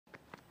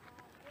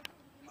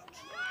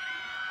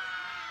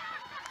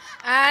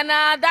And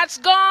that's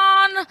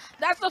gone.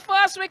 That's the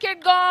first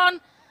wicket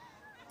gone.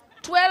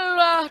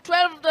 12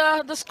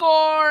 the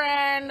score,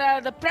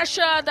 and the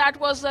pressure that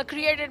was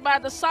created by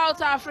the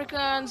South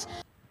Africans.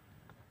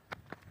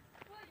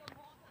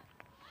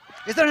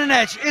 Is there an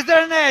edge? Is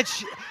there an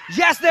edge?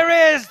 Yes,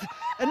 there is.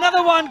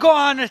 Another one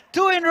gone.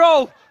 2 in a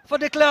row for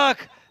de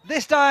Klerk.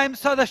 This time,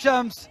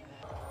 Suthershams.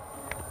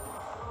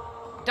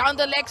 Down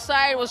the leg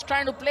side, was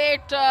trying to play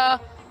it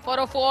for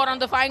a 4 on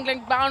the fine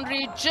length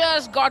boundary.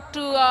 Just got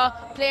to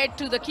play it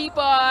to the keeper,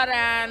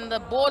 and the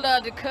bowler,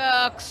 de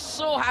Klerk,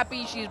 so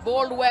happy. She's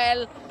bowled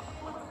well.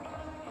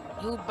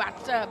 New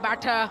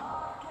batter,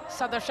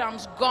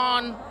 Suthershams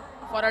gone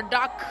for a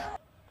duck.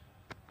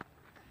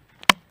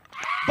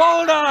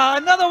 Bowler,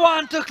 another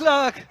one to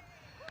Klerk.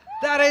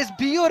 That is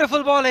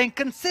beautiful bowling,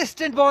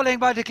 consistent bowling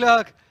by de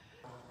Klerk.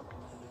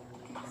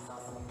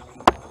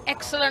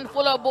 Excellent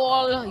fuller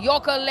ball,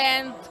 Yorker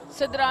length.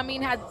 Sidra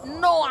Amin had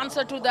no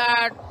answer to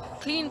that.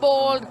 Clean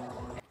bowled.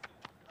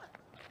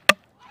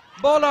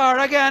 Bowler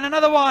again,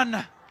 another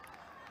one.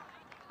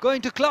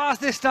 Going to class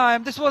this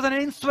time. This was an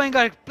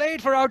in-swinger,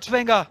 played for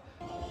out-swinger.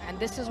 And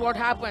this is what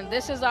happened.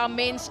 This is our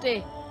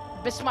mainstay.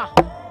 Bisma,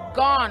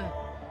 gone.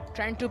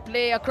 Trying to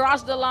play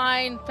across the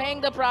line,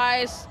 paying the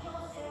price.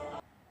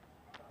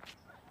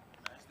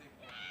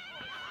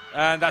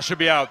 And that should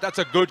be out. That's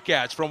a good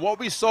catch. From what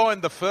we saw in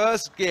the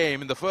first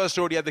game, in the first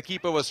ODI, the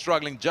keeper was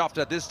struggling.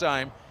 Jafta this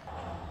time.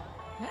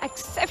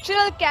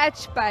 Exceptional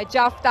catch by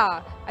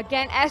Jafta.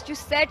 Again, as you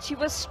said, she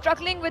was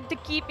struggling with the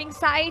keeping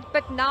side,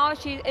 but now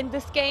in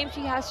this game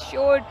she has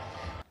showed.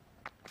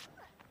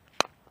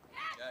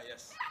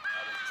 Yes, I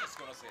was just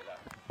going to say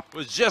that.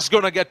 Was just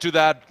going to get to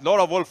that. Lot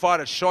of Wolfhard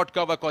at short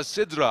cover because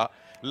Sidra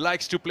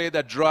likes to play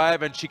that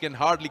drive and she can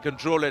hardly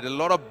control it. A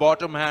lot of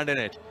bottom hand in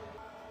it.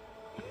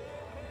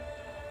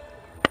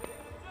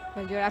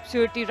 Well, you're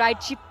absolutely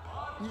right. She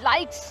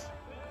likes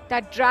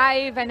that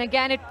drive, and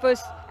again it was,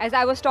 as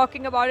I was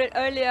talking about it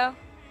earlier.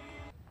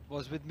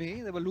 Was with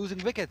me, they were losing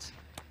wickets.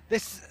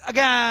 This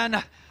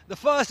again, the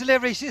first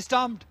delivery, she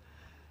stumped.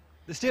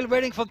 They're still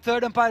waiting for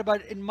third umpire,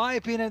 but in my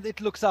opinion,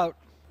 it looks out.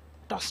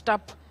 Tossed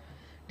up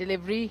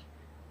delivery.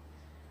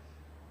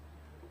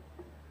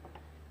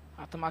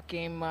 Atama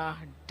came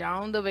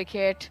down the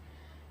wicket,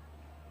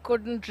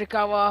 couldn't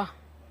recover,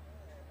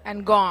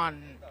 and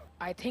gone.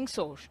 I think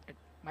so. It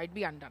might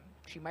be undone.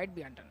 She might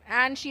be undone.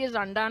 And she is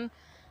undone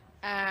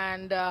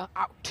and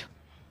out.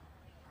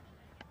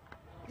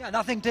 Yeah,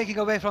 nothing taking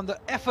away from the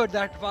effort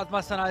that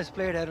Fatma Sana has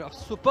played here. A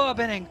superb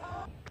inning.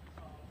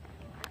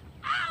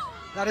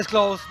 That is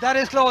close. That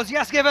is close.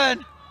 Yes,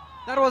 given.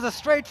 That was a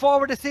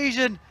straightforward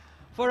decision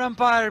for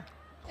umpire.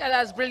 Yeah,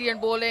 that's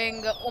brilliant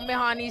bowling.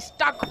 Umehani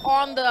stuck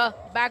on the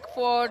back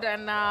foot,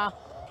 and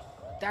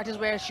that is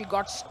where she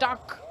got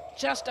stuck,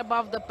 just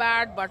above the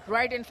pad, but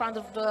right in front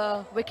of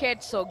the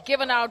wicket. So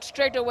given out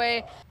straight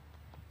away.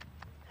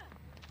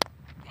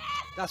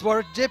 That's what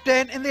it dipped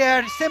in the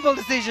air. Simple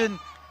decision.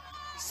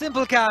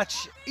 Simple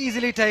catch,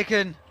 easily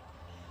taken.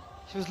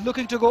 She was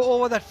looking to go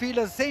over that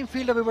fielder, the same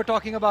fielder we were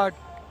talking about.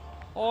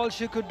 All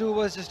she could do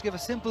was just give a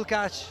simple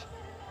catch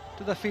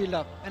to the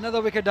fielder.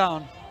 Another wicket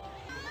down.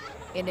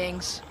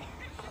 Innings.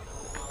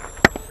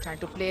 Trying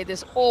to play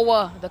this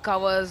over the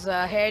cover's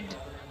head.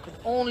 Could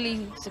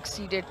only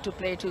succeeded to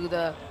play to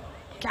the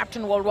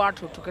Captain Wolwart,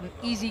 who took an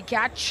easy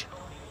catch.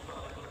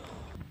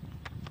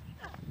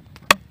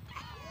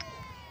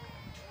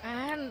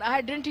 And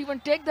I didn't even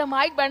take the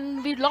mic, but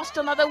we lost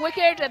another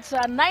wicket. It's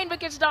 9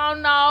 wickets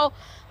down now.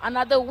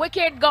 Another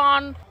wicket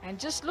gone. And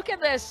just look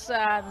at this.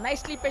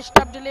 Nicely pitched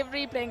up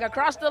delivery, playing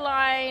across the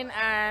line,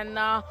 and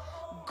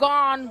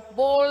gone.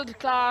 Bowled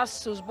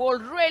class, who's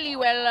bowled really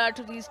well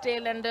to these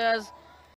tail enders.